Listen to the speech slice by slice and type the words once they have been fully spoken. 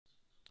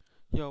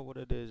Yo, what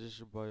it is? It's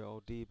your boy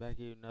OD back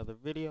here with another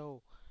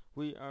video.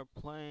 We are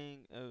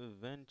playing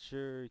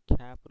AdVenture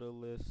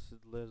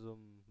Capitalism,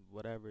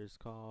 whatever it's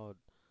called.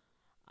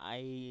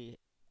 I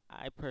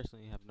I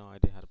personally have no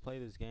idea how to play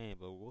this game,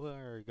 but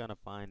we're gonna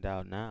find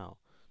out now.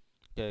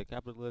 Okay,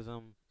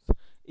 capitalism,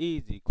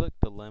 easy. Click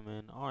the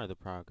lemon or the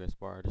progress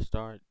bar to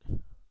start.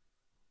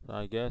 So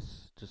I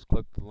guess just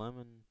click the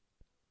lemon.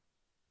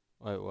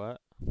 Wait, what?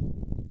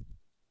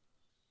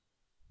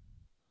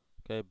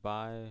 Okay,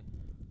 buy.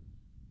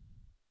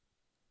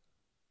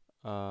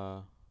 Uh,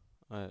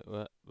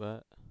 wait,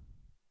 what?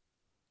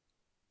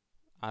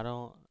 I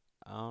don't,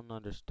 I don't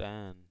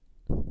understand.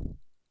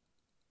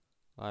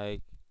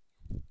 Like,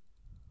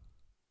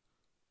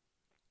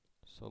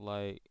 so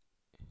like,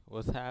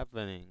 what's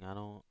happening? I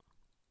don't.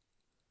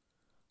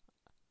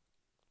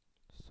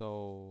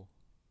 So,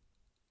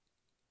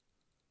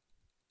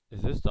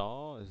 is this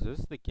all? Is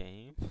this the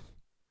game?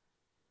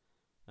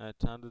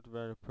 Time to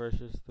better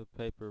purchase the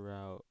paper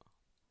route.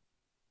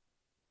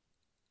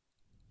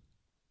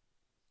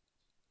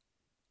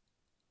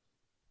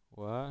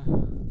 What?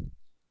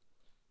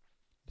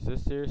 Is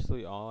this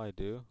seriously all I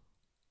do?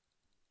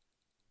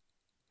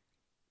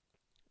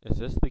 Is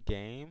this the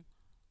game?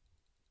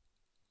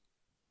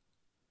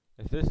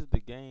 If this is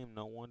the game,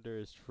 no wonder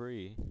it's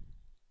free.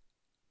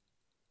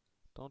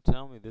 Don't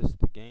tell me this is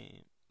the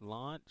game.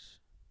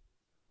 Launch?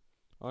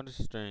 On the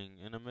string,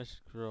 in a mission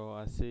control,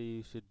 I see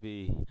you should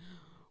be.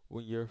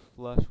 When you're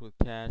flush with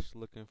cash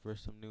looking for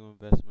some new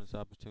investments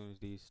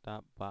opportunities,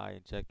 stop by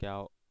and check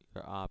out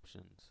your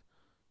options.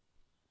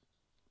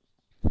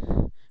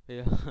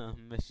 Yeah,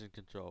 mission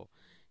control.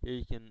 Here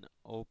you can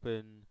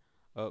open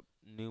up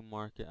new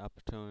market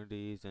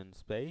opportunities in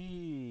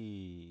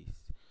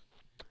space.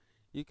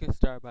 You can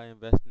start by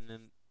investing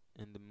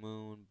in the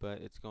moon,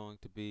 but it's going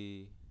to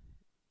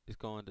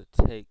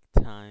take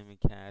time and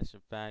cash.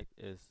 In fact,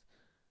 it's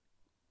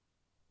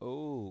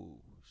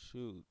oh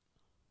shoot.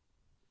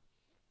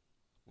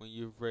 When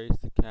you've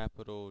raised the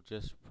capital,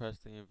 just press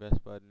the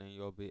invest button and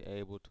you'll be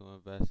able to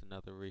invest in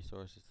other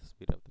resources to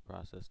speed up the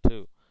process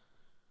too.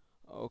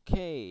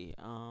 Okay,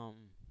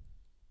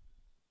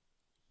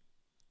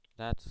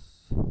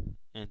 that's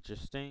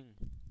interesting.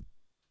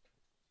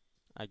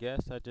 I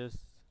guess I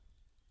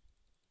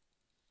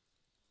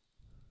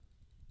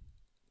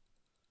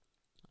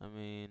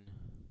mean,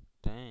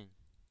 dang.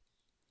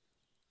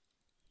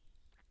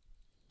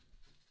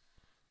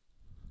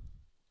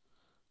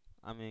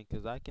 I mean,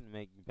 'cause I can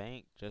make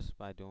bank just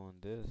by doing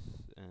this.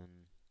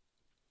 And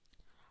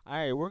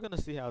alright, we're gonna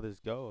see how this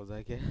goes,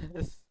 I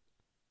guess.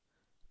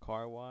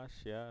 Car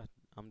wash, yeah,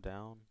 I'm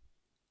down.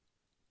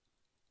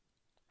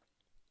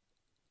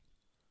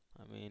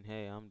 I mean,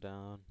 hey, I'm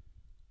down.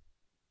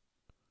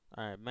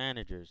 Alright,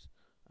 managers.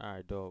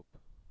 Alright, dope.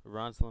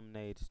 Runs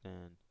lemonade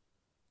stand.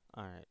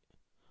 Alright.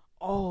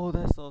 Oh,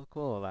 that's so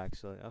cool,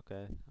 actually.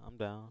 Okay, I'm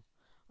down.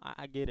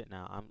 I get it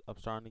now. I'm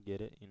starting to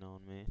get it. You know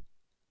what I mean?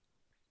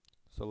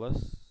 So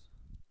let's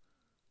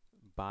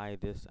buy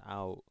this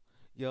out.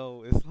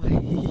 Yo, it's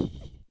like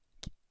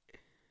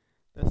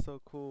that's so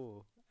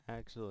cool.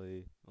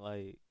 Actually,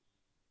 like,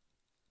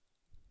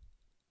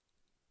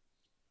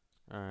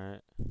 all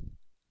right.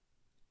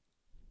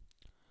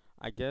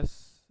 I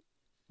guess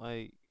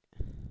like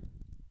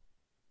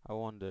I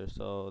wonder.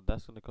 So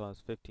that's gonna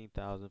cost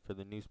 15,000 for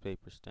the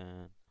newspaper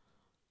stand.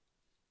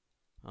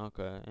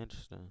 Okay,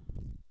 interesting.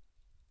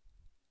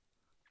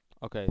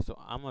 Okay, so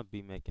I'm gonna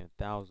be making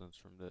thousands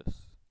from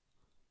this.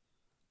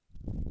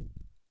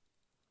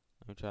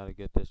 Let me try to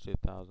get this to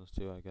thousands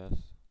too, I guess.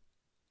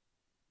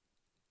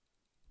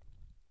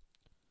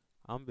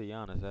 I'm gonna be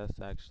honest, that's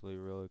actually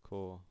really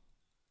cool.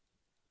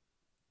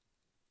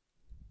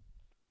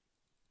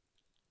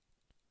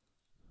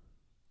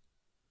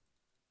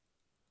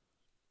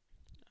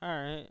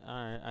 Alright,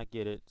 I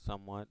get it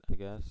somewhat, I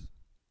guess.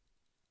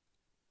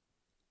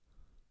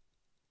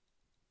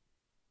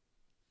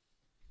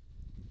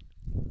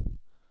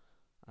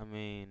 I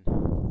mean,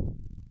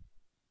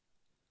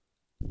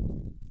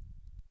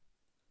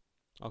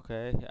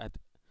 okay,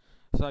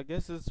 so I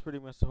guess this is pretty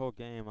much the whole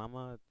game.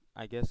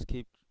 I guess,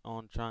 keep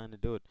on trying to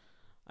do it.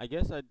 I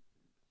guess I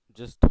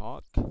just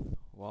talk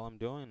while I'm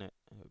doing it.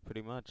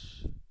 Pretty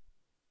much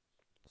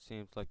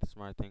seems like the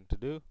smart thing to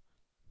do.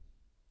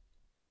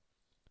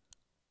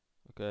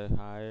 Okay,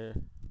 higher.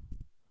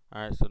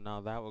 Alright, so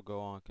now that will go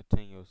on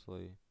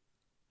continuously.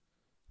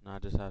 Now I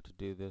just have to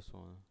do this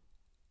one.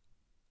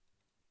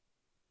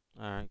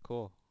 Alright,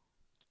 cool.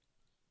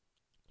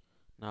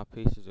 Now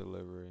pizza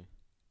delivery.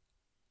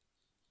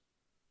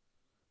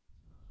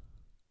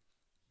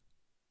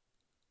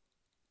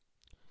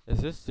 Is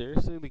this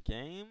seriously the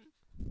game?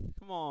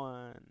 Come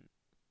on.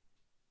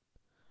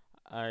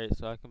 Alright,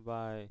 so I can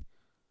buy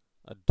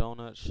a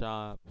donut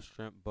shop,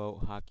 shrimp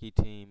boat, hockey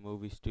team,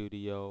 movie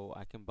studio.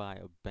 I can buy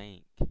a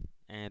bank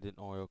and an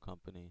oil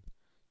company.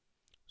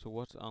 So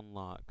what's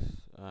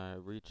unlocks?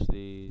 Reach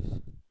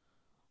these.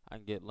 I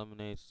can get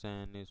lemonade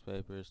stand,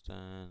 newspaper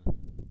stand.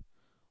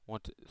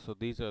 So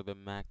these are the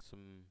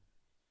maximum.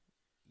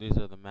 These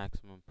are the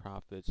maximum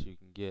profits you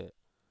can get.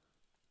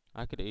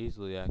 I could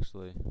easily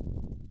actually.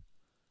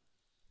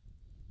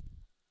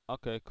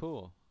 Okay,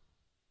 cool.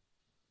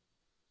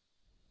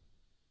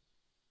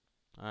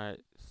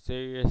 Alright,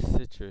 serious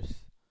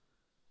citrus.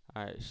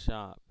 Alright,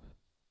 shop.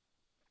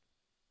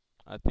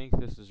 I think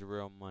this is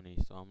real money,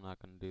 so I'm not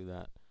gonna do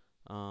that.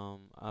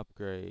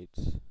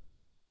 Upgrades.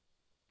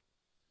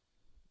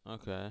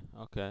 Okay.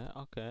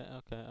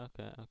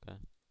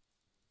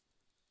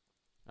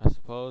 I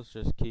suppose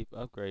just keep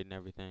upgrading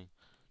everything.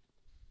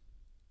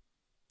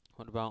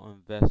 What about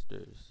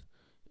investors?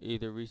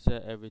 Either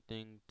reset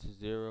everything to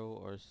zero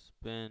or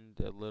spend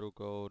a little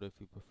gold if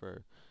you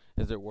prefer.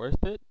 Is it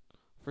worth it?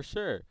 For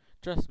sure.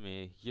 Trust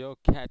me, you'll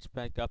catch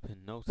back up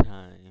in no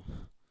time.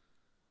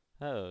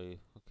 Oh,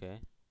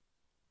 okay.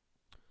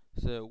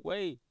 So,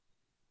 wait,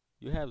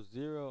 you have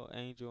zero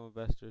angel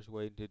investors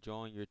waiting to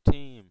join your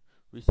team.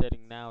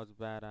 Resetting now is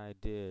a bad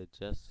idea.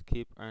 Just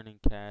keep earning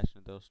cash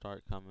and they'll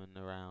start coming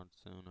around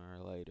sooner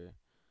or later.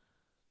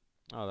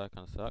 Oh, that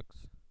kind of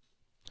sucks.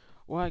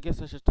 Well, I guess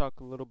I should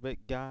talk a little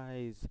bit,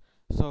 guys.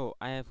 So,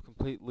 I have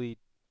completely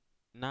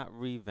not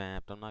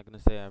revamped. I'm not going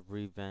to say I've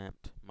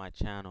revamped my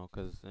channel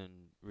because in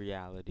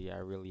reality, I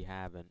really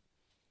haven't.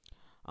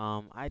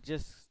 I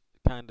just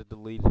kind of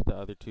deleted the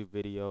other two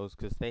videos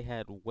because they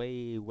had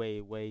way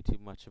too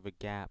much of a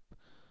gap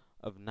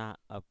of not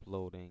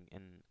uploading,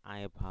 and I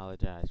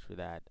apologize for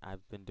that.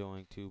 I've been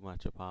doing too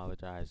much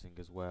apologizing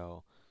as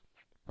well.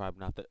 Probably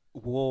not the.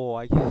 Whoa,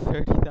 I get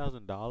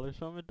 $30,000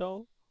 from it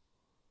though.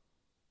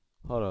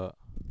 Hold up.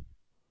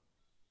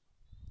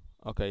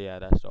 Okay, yeah,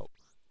 that's dope.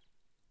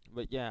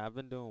 But yeah, I've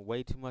been doing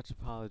way too much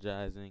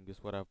apologizing.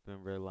 Is what I've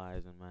been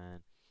realizing, man.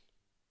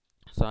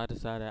 So I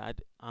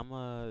decided I'm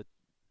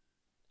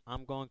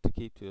going to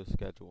keep to a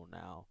schedule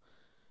now.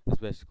 That's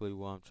basically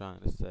what I'm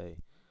trying to say.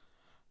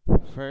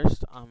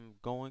 First, I'm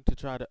going to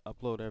try to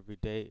upload every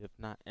day. If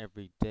not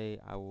every day,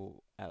 I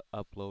will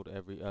upload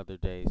every other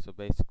day. So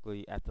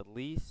basically, at the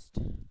least,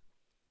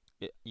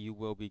 you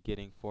will be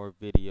getting 4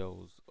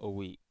 videos a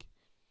week.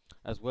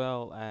 As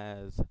well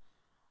as,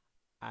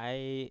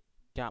 I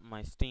got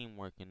my Steam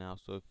working now.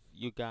 So if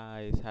you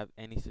guys have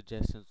any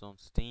suggestions on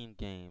Steam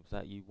games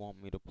that you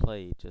want me to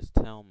play, just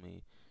tell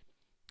me.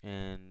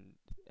 And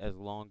as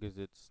long as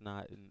it's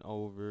not an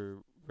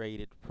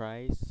overrated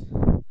price,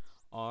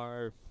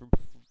 or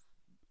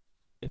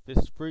if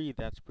it's free,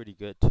 that's pretty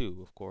good too,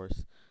 of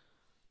course.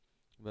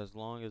 But as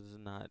long as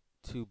it's not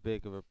too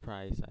big of a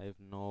price, I have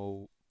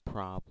no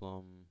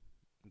problem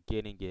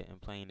getting it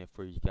and playing it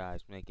for you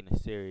guys, making a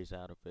series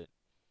out of it.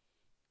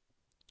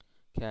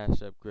 Cash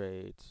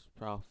upgrades,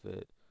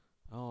 profit.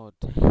 Oh,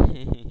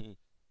 dang.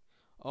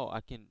 Oh,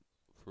 I can.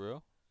 For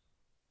real?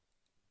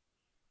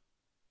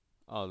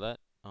 Oh,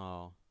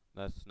 Oh,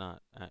 that's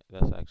not.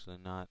 That's actually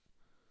not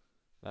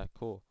that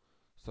cool.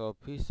 So a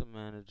piece of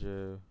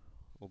manager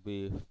will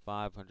be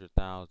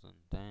 500,000.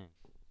 Dang.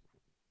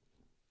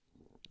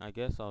 I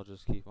guess I'll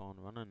just keep on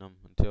running them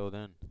until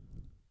then.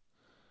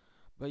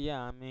 But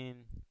yeah, I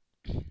mean,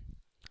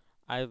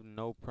 I have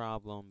no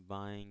problem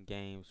buying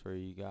games for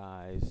you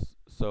guys,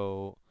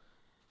 so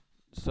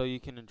you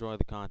can enjoy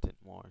the content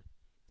more.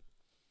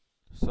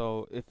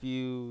 So if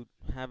you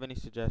have any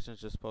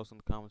suggestions, just post in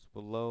the comments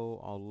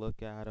below. I'll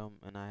look at them,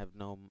 and I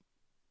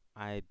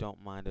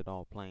don't mind at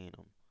all playing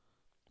them.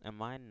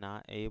 Am I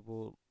not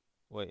able?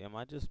 Wait, am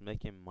I just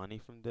making money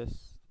from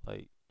this?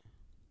 Like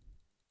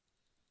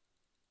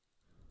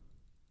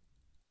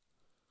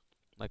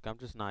I'm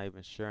just not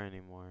even sure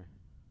anymore.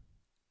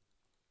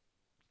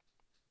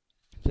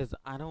 Because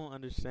I don't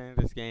understand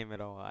this game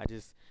at all.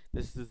 This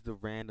is the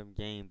random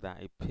game that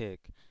I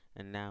pick,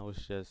 and now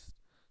it's just,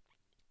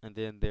 and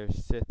then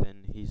there's Sith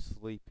and he's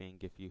sleeping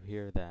if you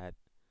hear that,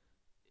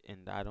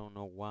 and I don't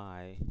know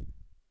why.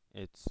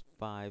 It's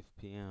 5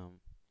 p.m.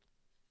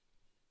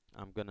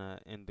 I'm gonna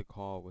end the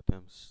call with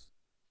him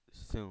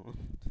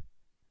soon.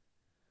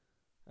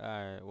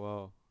 Alright,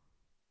 well,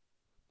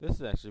 this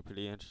is actually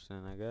pretty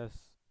interesting, I guess.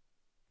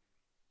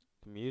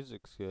 The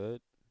music's good.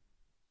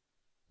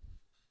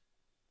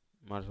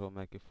 Might as well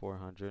make it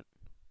 400.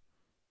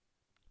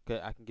 Okay,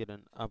 I can get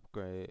an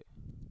upgrade.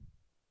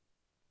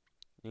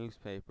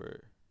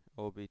 Newspaper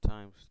will be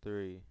times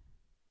 3.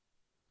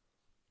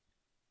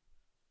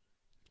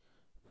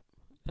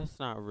 That's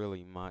not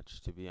really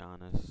much, to be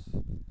honest.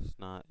 It's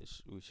not.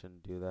 We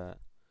shouldn't do that.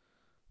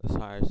 Let's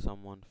hire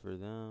someone for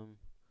them.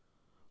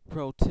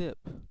 Pro tip: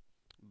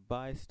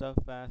 buy stuff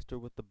faster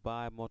with the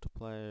buy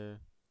multiplier.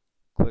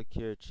 Click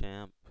here,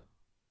 champ.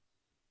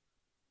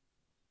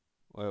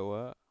 Wait,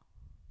 what?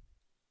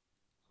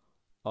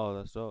 Oh,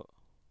 that's dope.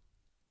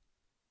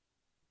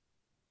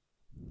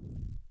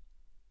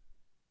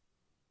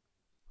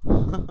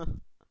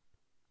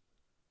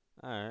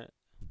 Alright.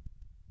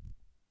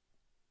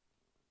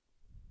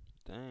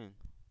 Dang.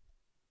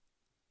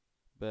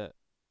 Bet.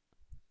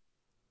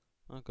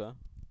 Okay.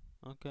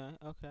 Okay.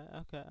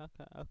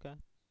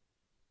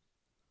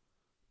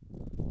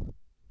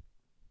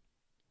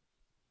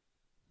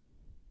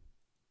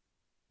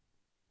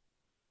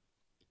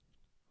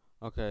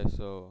 Okay,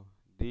 so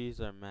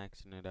these are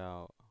maxing it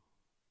out.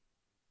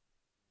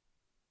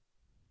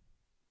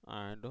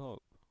 Alright,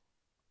 dope.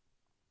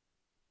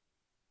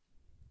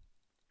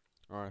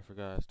 Or I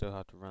forgot, I still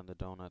have to run the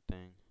donut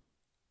thing.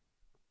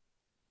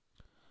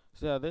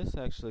 So yeah, this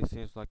actually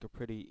seems like a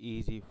pretty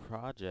easy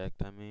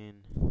project. I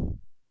mean,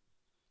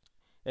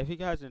 if you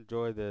guys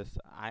enjoy this,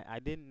 I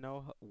didn't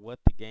know what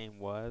the game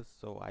was,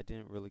 so I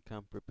didn't really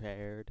come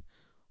prepared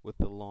with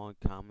the long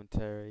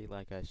commentary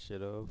like I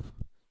should have.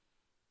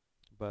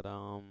 But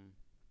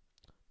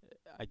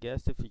I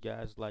guess if you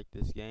guys like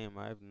this game,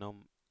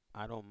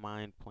 I don't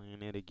mind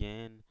playing it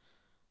again.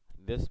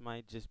 This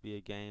might just be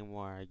a game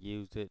where I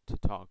use it to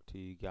talk to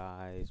you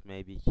guys,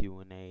 maybe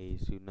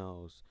Q&As, who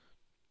knows.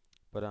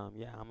 But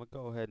yeah, I'm gonna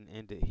go ahead and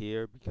end it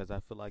here because I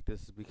feel like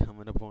this is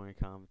becoming a boring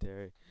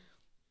commentary.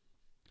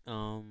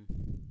 Um,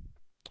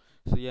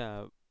 so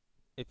yeah,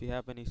 if you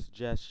have any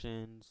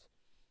suggestions,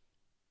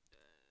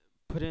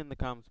 put it in the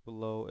comments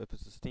below. If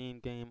it's a Steam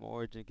game,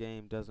 Origin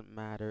game, doesn't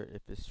matter.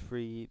 If it's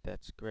free,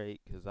 that's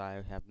great because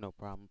I have no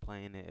problem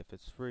playing it if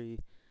it's free.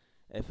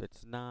 If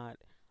it's not,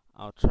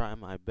 I'll try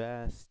my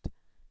best.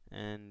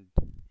 And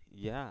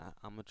yeah,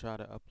 I'm gonna try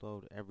to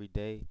upload every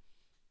day.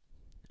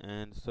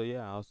 And so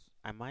yeah,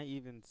 I might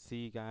even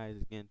see you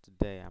guys again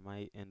today. I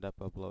might end up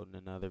uploading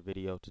another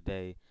video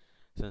today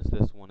since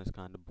this one is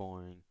kind of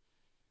boring.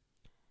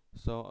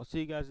 So I'll see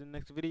you guys in the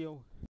next video.